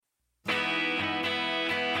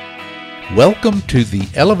Welcome to the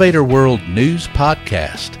Elevator World News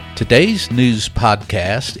Podcast. Today's news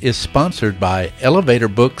podcast is sponsored by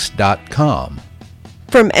ElevatorBooks.com.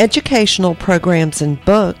 From educational programs and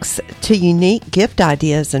books to unique gift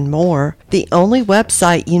ideas and more, the only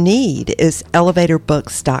website you need is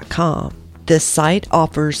ElevatorBooks.com. This site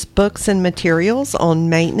offers books and materials on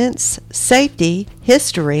maintenance, safety,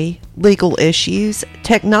 history, legal issues,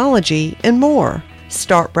 technology, and more.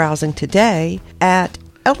 Start browsing today at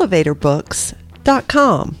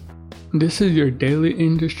ElevatorBooks.com. This is your daily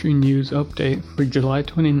industry news update for July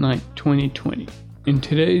 29, 2020. In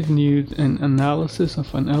today's news, an analysis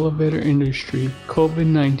of an elevator industry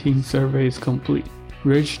COVID-19 survey is complete.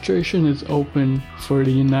 Registration is open for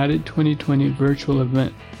the United 2020 virtual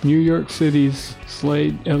event. New York City's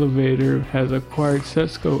Slade Elevator has acquired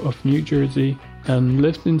Sesco of New Jersey, and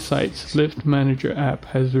Lift Insight's Lift Manager app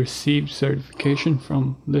has received certification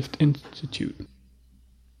from Lift Institute.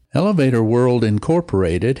 Elevator World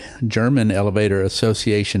Incorporated, German Elevator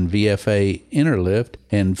Association VFA Interlift,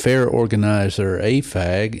 and fair organizer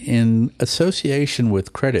AFAG, in association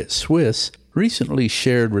with Credit Suisse, recently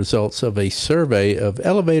shared results of a survey of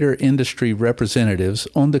elevator industry representatives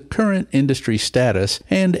on the current industry status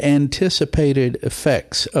and anticipated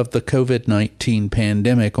effects of the COVID-19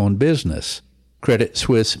 pandemic on business. Credit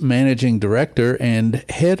Suisse Managing Director and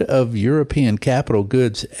Head of European Capital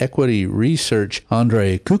Goods Equity Research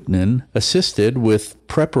Andre Kuknin assisted with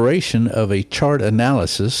preparation of a chart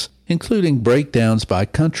analysis, including breakdowns by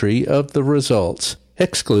country of the results,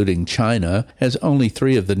 excluding China, as only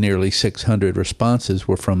 3 of the nearly 600 responses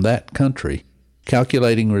were from that country.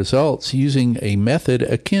 Calculating results using a method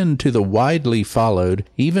akin to the widely followed,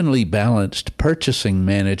 evenly balanced Purchasing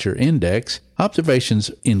Manager Index, observations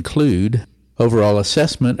include: overall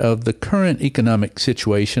assessment of the current economic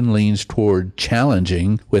situation leans toward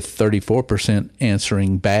challenging, with 34%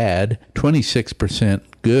 answering bad, 26%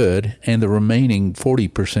 good, and the remaining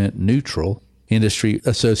 40% neutral. Industry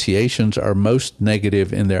associations are most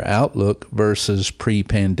negative in their outlook versus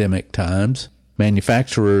pre-pandemic times.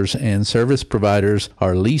 Manufacturers and service providers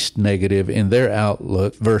are least negative in their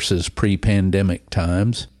outlook versus pre-pandemic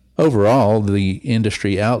times. Overall, the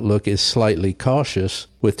industry outlook is slightly cautious,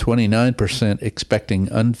 with 29%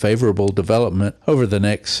 expecting unfavorable development over the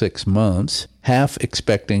next 6 months, half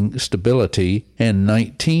expecting stability, and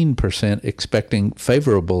 19% expecting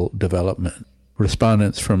favorable development.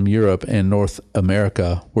 Respondents from Europe and North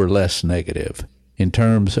America were less negative. In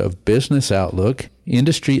terms of business outlook,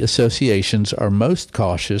 industry associations are most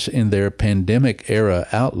cautious in their pandemic-era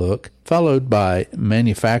outlook, followed by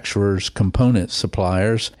manufacturers, component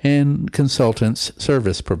suppliers, and consultants,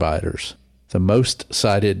 service providers. The most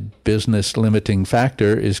cited business limiting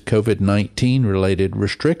factor is COVID-19 related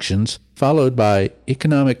restrictions, followed by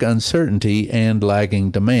economic uncertainty and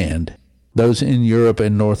lagging demand. Those in Europe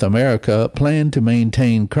and North America plan to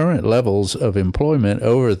maintain current levels of employment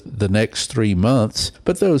over the next 3 months,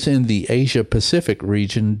 but those in the Asia-Pacific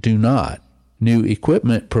region do not. New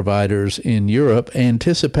equipment providers in Europe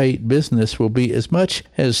anticipate business will be as much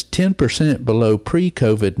as 10% below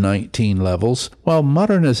pre-COVID-19 levels, while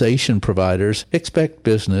modernization providers expect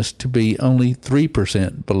business to be only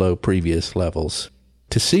 3% below previous levels.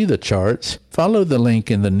 To see the charts, follow the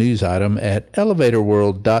link in the news item at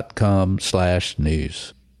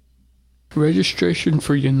elevatorworld.com/news. Registration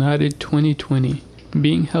for United 2020,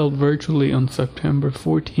 being held virtually on September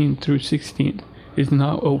 14th through 16th, is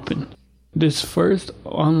now open. This first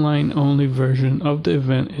online-only version of the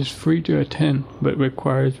event is free to attend but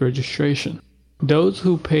requires registration. Those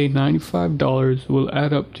who pay $95 will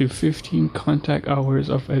add up to 15 contact hours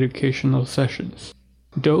of educational sessions.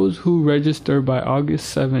 Those who register by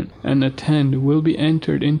August 7th and attend will be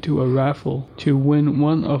entered into a raffle to win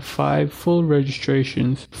one of 5 full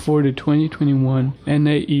registrations for the 2021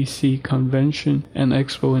 NAEC Convention and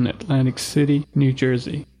Expo in Atlantic City, New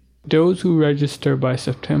Jersey. Those who register by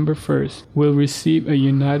September 1st will receive a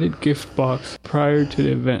United gift box prior to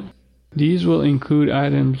the event. These will include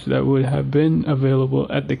items that would have been available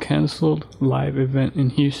at the canceled live event in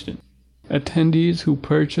Houston. Attendees who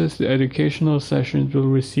purchase the educational sessions will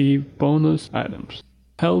receive bonus items.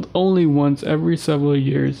 Held only once every several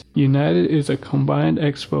years, United is a combined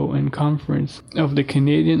expo and conference of the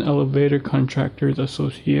Canadian Elevator Contractors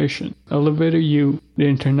Association, Elevator U, the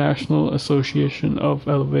International Association of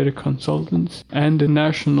Elevator Consultants, and the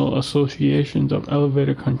National Associations of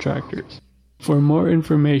Elevator Contractors. For more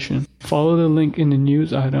information, follow the link in the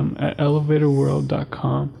news item at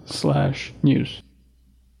elevatorworld.com/news.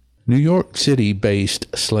 New York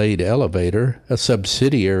City-based Slade Elevator, a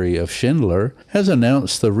subsidiary of Schindler, has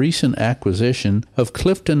announced the recent acquisition of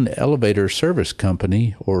Clifton Elevator Service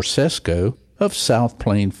Company, or CESCO, of South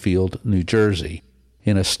Plainfield, New Jersey.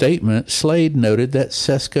 In a statement, Slade noted that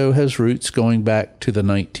CESCO has roots going back to the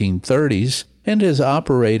 1930s and has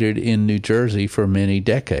operated in New Jersey for many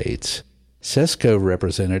decades. CESCO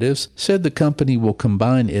representatives said the company will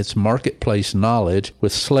combine its marketplace knowledge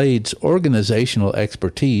with Slade's organizational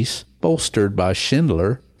expertise, bolstered by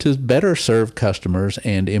Schindler, to better serve customers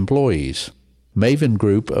and employees. Maven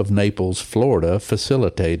Group of Naples, Florida,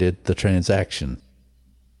 facilitated the transaction.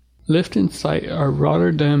 Lift Insight are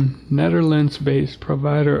Rotterdam, Netherlands-based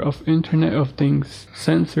provider of Internet of Things,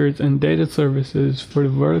 sensors, and data services for the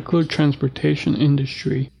vertical transportation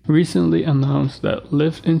industry, recently announced that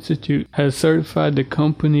Lift Institute has certified the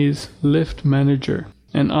company's Lift Manager,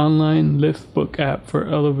 an online lift book app for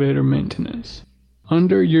elevator maintenance.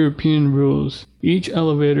 Under European rules, each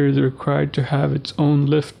elevator is required to have its own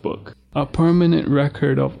lift book, a permanent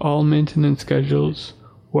record of all maintenance schedules,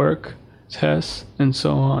 work, tests, and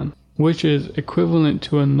so on, which is equivalent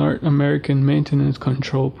to a North American maintenance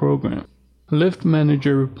control program. Lift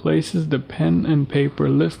Manager replaces the pen and paper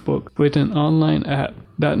lift book with an online app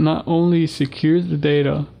that not only secures the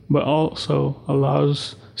data, but also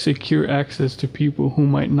allows secure access to people who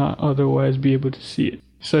might not otherwise be able to see it,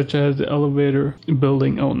 such as the elevator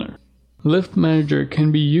building owner. Lift Manager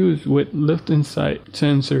can be used with Lift Insight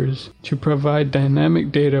sensors to provide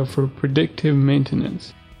dynamic data for predictive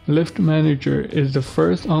maintenance. Lift Manager is the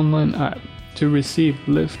first online app to receive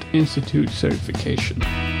Lift Institute certification.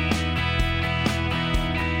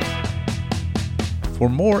 For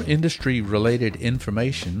more industry-related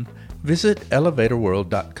information, visit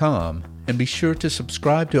elevatorworld.com and be sure to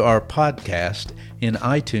subscribe to our podcast in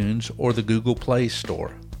iTunes or the Google Play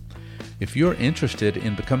Store. If you're interested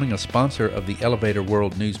in becoming a sponsor of the Elevator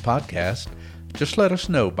World News Podcast, just let us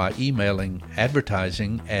know by emailing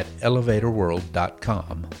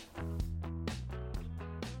advertising@elevatorworld.com.